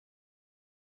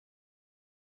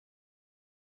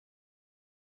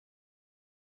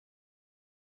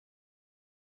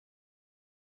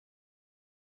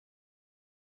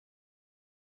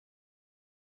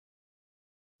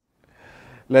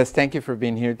Les, thank you for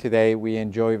being here today. We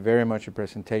enjoy very much your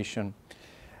presentation.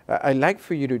 I'd like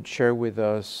for you to share with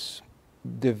us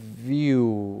the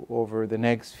view over the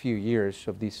next few years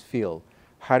of this field.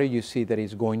 How do you see that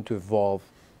it's going to evolve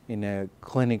in a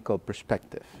clinical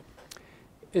perspective?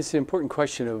 It's an important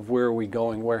question of where are we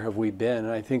going, where have we been?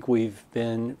 And I think we've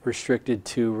been restricted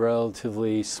to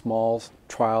relatively small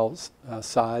trials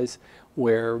size,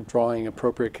 where drawing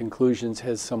appropriate conclusions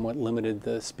has somewhat limited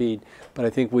the speed. But I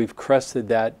think we've crested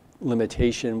that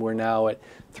limitation. We're now at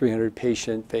 300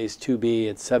 patient phase 2B,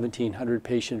 at 1,700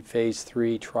 patient phase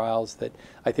 3 trials that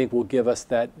I think will give us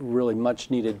that really much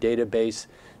needed database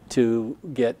to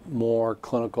get more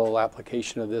clinical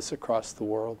application of this across the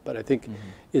world. But I think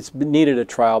it's needed a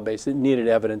trial base, it needed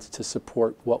evidence to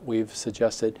support what we've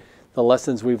suggested. The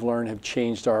lessons we've learned have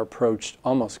changed our approach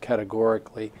almost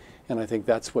categorically, and I think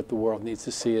that's what the world needs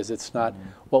to see, is it's not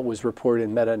what was reported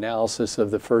in meta-analysis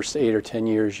of the first 8 or 10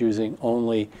 years using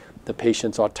only the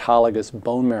patient's autologous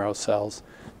bone marrow cells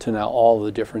to now all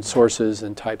the different sources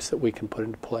and types that we can put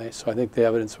into play. So I think the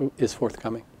evidence is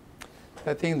forthcoming.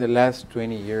 I think the last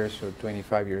 20 years or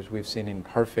 25 years we've seen in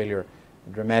heart failure a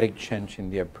dramatic change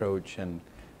in the approach, and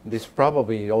this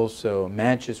probably also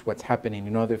matches what's happening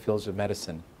in other fields of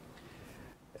medicine.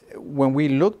 When we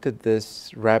looked at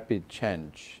this rapid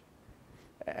change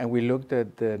and we looked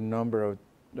at the number of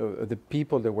the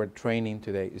people that we're training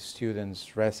today,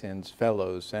 students, residents,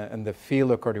 fellows, and the field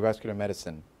of cardiovascular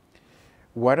medicine,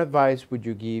 what advice would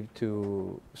you give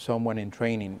to someone in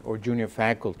training or junior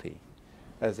faculty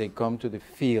as they come to the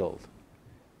field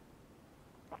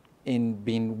in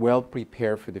being well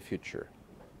prepared for the future?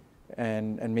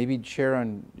 And maybe share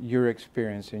on your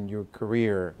experience in your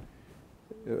career,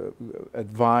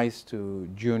 advice to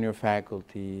junior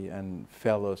faculty and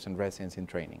fellows and residents in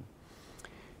training.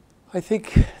 I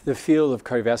think the field of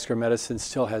cardiovascular medicine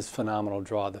still has phenomenal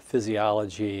draw. The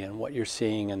physiology and what you're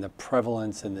seeing and the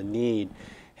prevalence and the need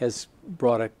has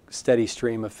brought a steady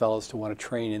stream of fellows to want to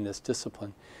train in this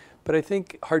discipline. But I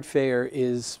think heart failure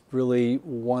is really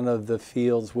one of the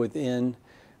fields within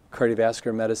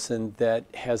cardiovascular medicine that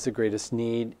has the greatest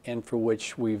need and for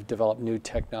which we've developed new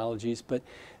technologies. But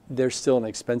there's still an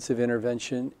expensive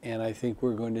intervention, and I think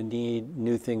we're going to need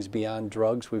new things beyond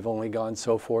drugs. We've only gone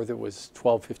so forth. It was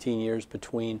 12, 15 years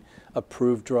between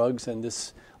approved drugs, and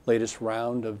this latest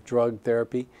round of drug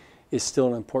therapy is still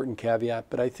an important caveat.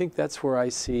 But I think that's where I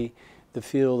see the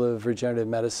field of regenerative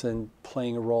medicine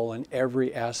playing a role in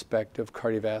every aspect of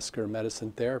cardiovascular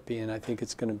medicine therapy, and I think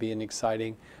it's going to be an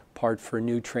exciting part for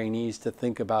new trainees to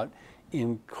think about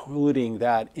including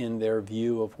that in their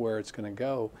view of where it's going to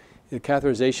go. The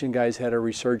catheterization guys had a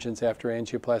resurgence after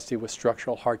angioplasty with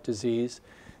structural heart disease.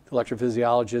 The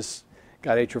electrophysiologists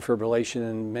got atrial fibrillation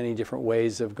and many different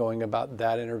ways of going about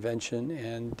that intervention,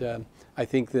 and I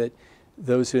think that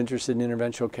those who are interested in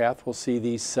interventional cath will see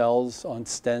these cells on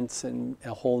stents and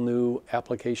a whole new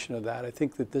application of that. I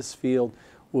think that this field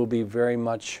will be very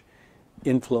much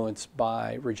influenced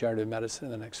by regenerative medicine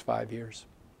in the next 5 years.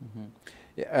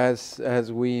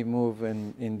 As we move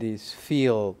in this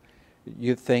field,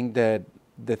 you think that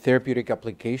the therapeutic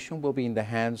application will be in the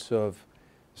hands of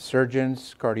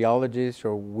surgeons, cardiologists,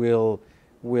 or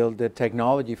will the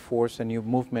technology force a new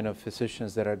movement of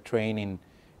physicians that are training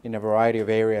in a variety of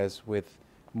areas with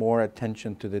more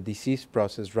attention to the disease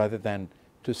process rather than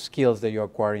to skills that you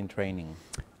acquire in training?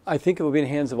 I think it will be in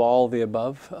the hands of all of the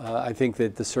above. I think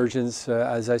that the surgeons,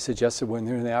 as I suggested, when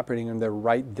they're in the operating room, they're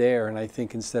right there, and I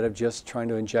think instead of just trying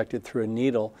to inject it through a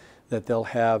needle, that they'll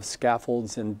have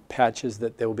scaffolds and patches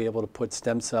that they'll be able to put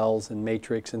stem cells and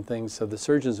matrix and things. So the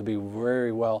surgeons will be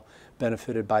very well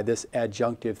benefited by this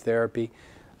adjunctive therapy.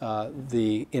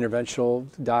 The interventional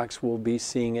docs will be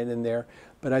seeing it in there.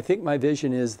 But I think my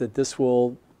vision is that this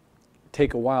will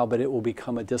take a while, but it will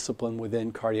become a discipline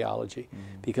within cardiology,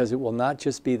 because it will not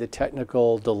just be the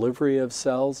technical delivery of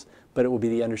cells, but it will be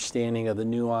the understanding of the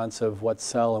nuance of what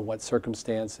cell and what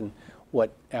circumstance and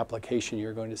what application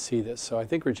you're going to see this. So I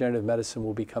think regenerative medicine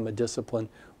will become a discipline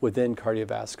within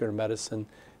cardiovascular medicine,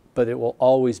 but it will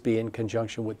always be in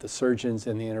conjunction with the surgeons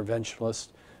and the interventionalists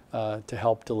to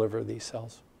help deliver these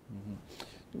cells.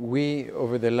 We,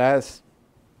 over the last,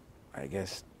 I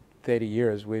guess, 30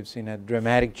 years, we've seen a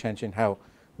dramatic change in how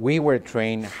we were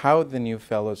trained, how the new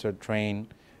fellows are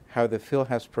trained, how the field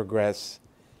has progressed.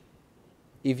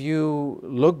 If you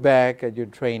look back at your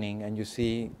training and you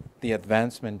see the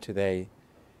advancement today,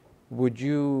 would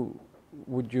you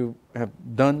have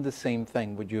done the same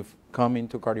thing? Would you have come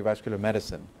into cardiovascular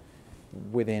medicine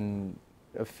within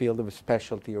a field of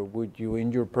specialty, or would you,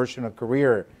 in your personal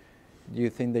career, do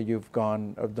you think that you've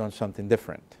done something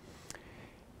different?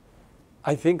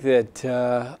 I think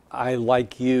that I,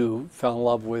 like you, fell in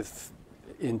love with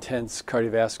intense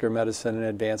cardiovascular medicine and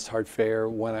advanced heart failure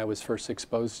when I was first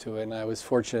exposed to it. And I was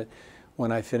fortunate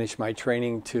when I finished my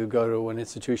training to go to an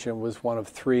institution that was one of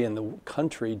 3 in the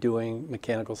country doing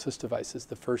mechanical assist devices,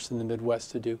 the first in the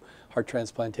Midwest to do heart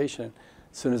transplantation.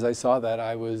 As soon as I saw that,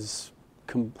 I was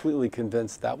completely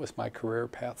convinced that was my career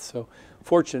path. So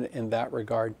fortunate in that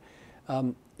regard.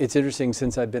 It's interesting,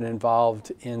 since I've been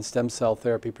involved in stem cell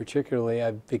therapy particularly,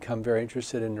 I've become very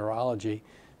interested in neurology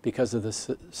because of the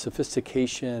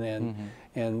sophistication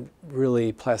and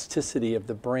really plasticity of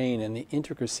the brain and the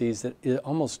intricacies that it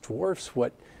almost dwarfs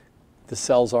what the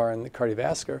cells are in the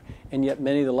cardiovascular. And yet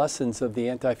many of the lessons of the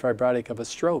antifibrotic of a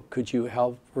stroke, could you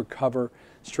help recover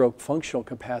stroke functional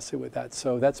capacity with that?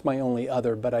 So that's my only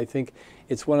other, but I think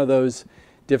it's one of those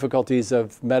difficulties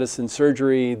of medicine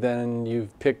surgery, then you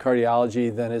pick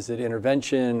cardiology, then is it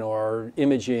intervention or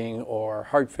imaging or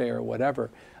heart failure or whatever.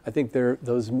 I think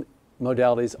those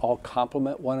modalities all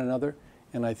complement one another,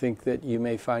 and I think that you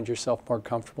may find yourself more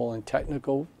comfortable in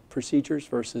technical procedures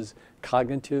versus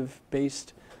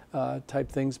cognitive-based type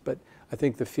things, but I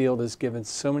think the field has given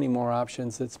so many more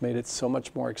options that's made it so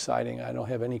much more exciting. I don't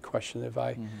have any question if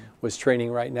I was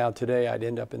training right now today, I'd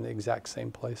end up in the exact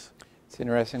same place. It's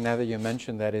interesting now that you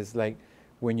mentioned that. Is like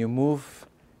when you move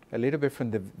a little bit from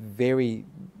the very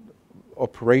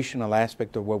operational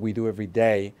aspect of what we do every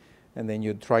day, and then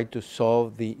you try to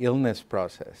solve the illness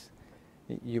process,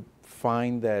 you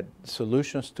find that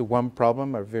solutions to one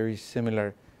problem are very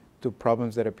similar to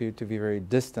problems that appear to be very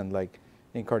distant, like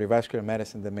in cardiovascular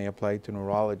medicine that may apply to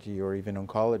neurology or even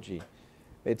oncology.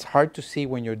 It's hard to see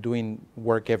when you're doing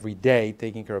work every day,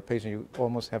 taking care of patients. You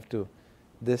almost have to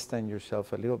distance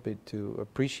yourself a little bit to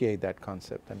appreciate that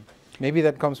concept. And maybe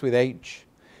that comes with age.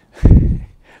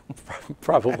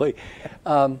 Probably.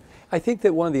 I think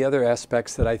that one of the other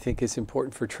aspects that I think is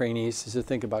important for trainees is to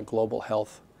think about global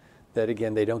health. That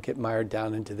again, they don't get mired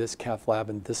down into this cath lab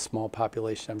and this small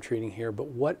population I'm treating here, but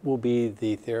what will be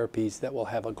the therapies that will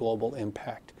have a global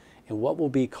impact? And what will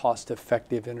be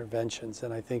cost-effective interventions?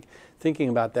 And I think thinking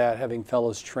about that, having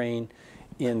fellows train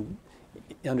in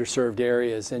underserved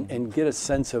areas and get a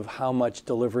sense of how much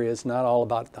delivery is not all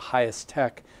about the highest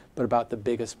tech, but about the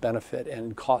biggest benefit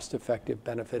and cost-effective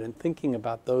benefit. And thinking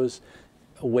about those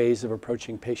ways of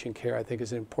approaching patient care, I think,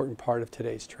 is an important part of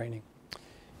today's training.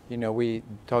 You know, we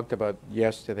talked about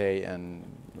yesterday and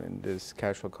in this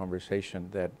casual conversation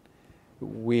that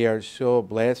we are so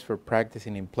blessed for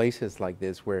practicing in places like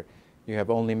this where you have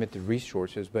unlimited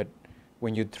resources, but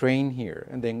when you train here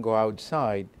and then go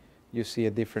outside, you see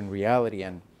a different reality.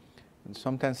 And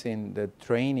sometimes in the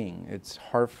training, it's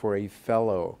hard for a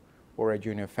fellow or a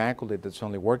junior faculty that's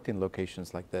only worked in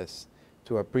locations like this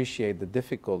to appreciate the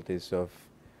difficulties of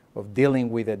dealing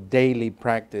with a daily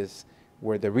practice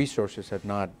where the resources are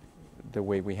not the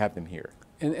way we have them here.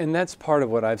 And that's part of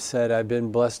what I've said. I've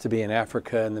been blessed to be in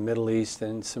Africa and the Middle East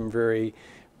and some very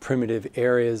primitive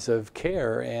areas of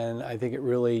care, and I think it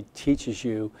really teaches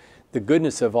you the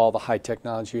goodness of all the high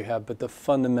technology you have, but the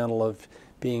fundamental of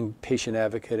being patient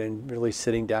advocate and really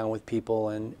sitting down with people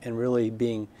and really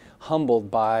being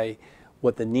humbled by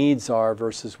what the needs are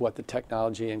versus what the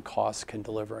technology and costs can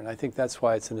deliver. And I think that's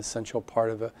why it's an essential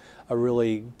part of a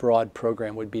really broad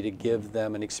program would be to give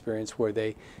them an experience where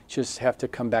they just have to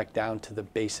come back down to the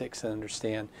basics and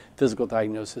understand physical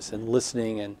diagnosis and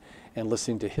listening and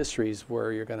listening to histories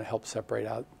where you're going to help separate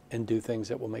out and do things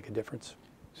that will make a difference.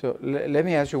 So let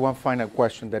me ask you one final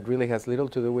question that really has little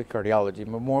to do with cardiology,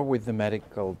 but more with the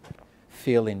medical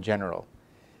field in general.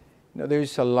 You know,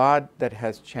 there's a lot that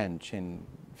has changed in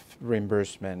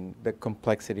reimbursement, the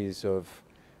complexities of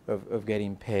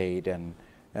getting paid and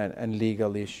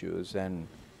legal issues. And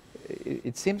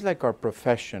it seems like our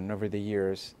profession over the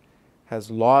years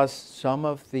has lost some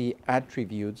of the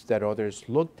attributes that others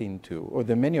looked into, or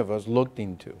that many of us looked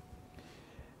into.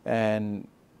 And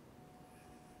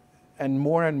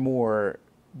more,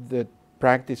 the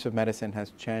practice of medicine has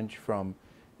changed from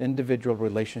individual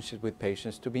relationships with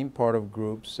patients to being part of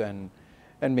groups and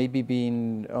maybe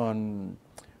being on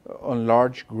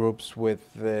large groups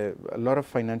with a lot of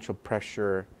financial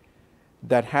pressure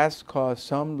that has caused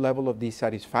some level of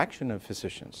dissatisfaction of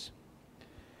physicians.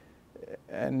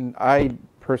 And I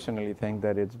personally think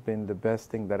that it's been the best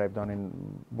thing that I've done in,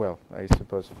 well, I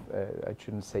suppose I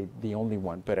shouldn't say the only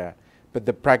one, but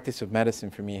the practice of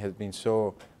medicine for me has been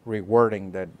so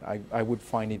rewarding that I would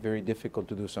find it very difficult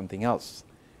to do something else.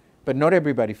 But not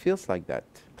everybody feels like that.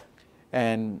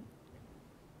 And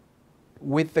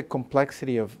with the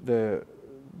complexity of the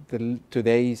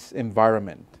today's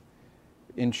environment,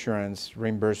 insurance,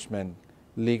 reimbursement,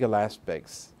 legal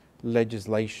aspects,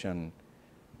 legislation,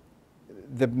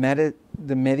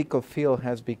 the medical field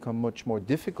has become much more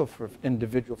difficult for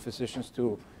individual physicians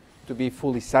to be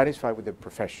fully satisfied with the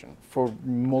profession for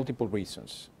multiple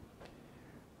reasons.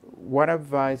 What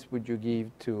advice would you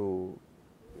give to,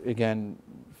 again,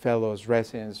 fellows,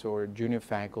 residents, or junior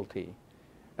faculty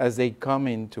as they come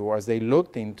into, or as they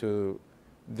looked into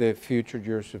the future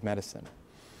years of medicine?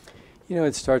 You know,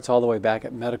 it starts all the way back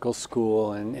at medical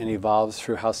school and evolves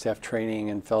through house staff training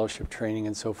and fellowship training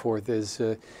and so forth.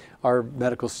 Our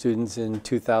medical students in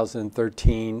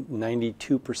 2013,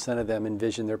 92% of them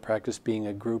envisioned their practice being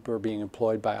a group or being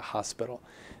employed by a hospital.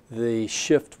 The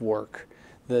shift work,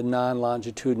 the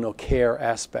non-longitudinal care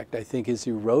aspect, I think is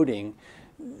eroding,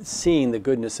 seeing the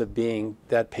goodness of being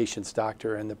that patient's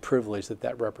doctor and the privilege that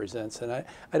that represents. And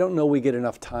I don't know we get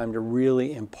enough time to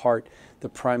really impart the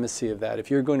primacy of that. If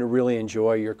you're going to really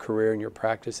enjoy your career and your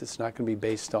practice, it's not going to be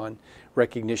based on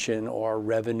recognition or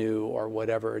revenue or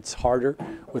whatever. It's harder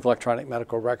with electronic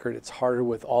medical record. It's harder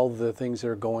with all the things that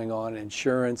are going on,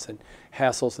 insurance and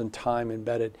hassles and time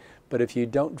embedded. But if you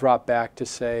don't drop back to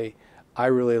say, I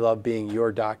really love being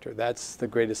your doctor, that's the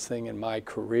greatest thing in my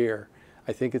career,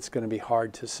 I think it's going to be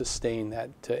hard to sustain that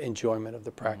enjoyment of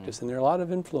the practice. And there are a lot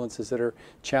of influences that are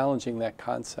challenging that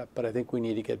concept, but I think we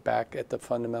need to get back at the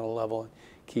fundamental level and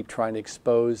keep trying to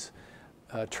expose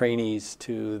trainees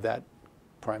to that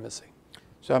primacy.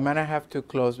 So I'm going to have to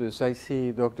close with, I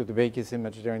see Dr. DeBakey's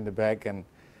image there in the back, and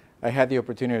I had the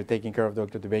opportunity of taking care of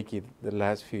Dr. DeBakey the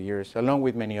last few years, along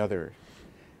with many others.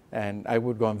 And I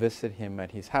would go and visit him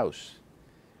at his house.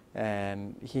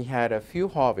 And he had a few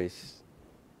hobbies,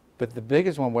 but the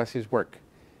biggest one was his work.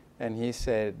 And he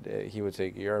said, he would say,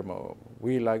 Guillermo,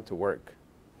 we like to work,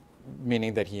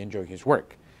 meaning that he enjoyed his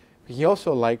work. But he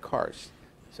also liked cars.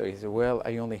 So he said, well,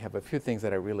 I only have a few things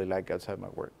that I really like outside my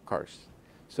work, cars.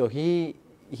 So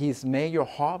his major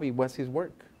hobby was his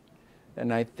work.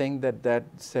 And I think that that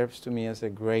serves to me as a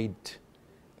great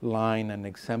line and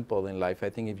example in life. I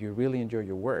think if you really enjoy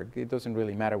your work, it doesn't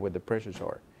really matter what the pressures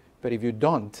are. But if you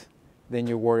don't, then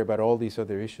you worry about all these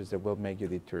other issues that will make you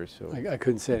deter. So I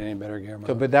couldn't say it any better, Guillermo.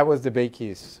 So, but that was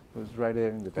DeBakey's, was right there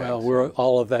in the back. Well, we're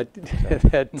all of that,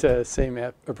 that same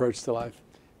approach to life.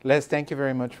 Les, thank you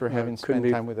very much for having spent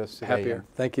time with us today. Happier.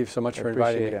 Thank you so much for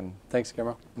inviting me. And thanks,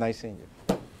 Guillermo. Nice seeing you.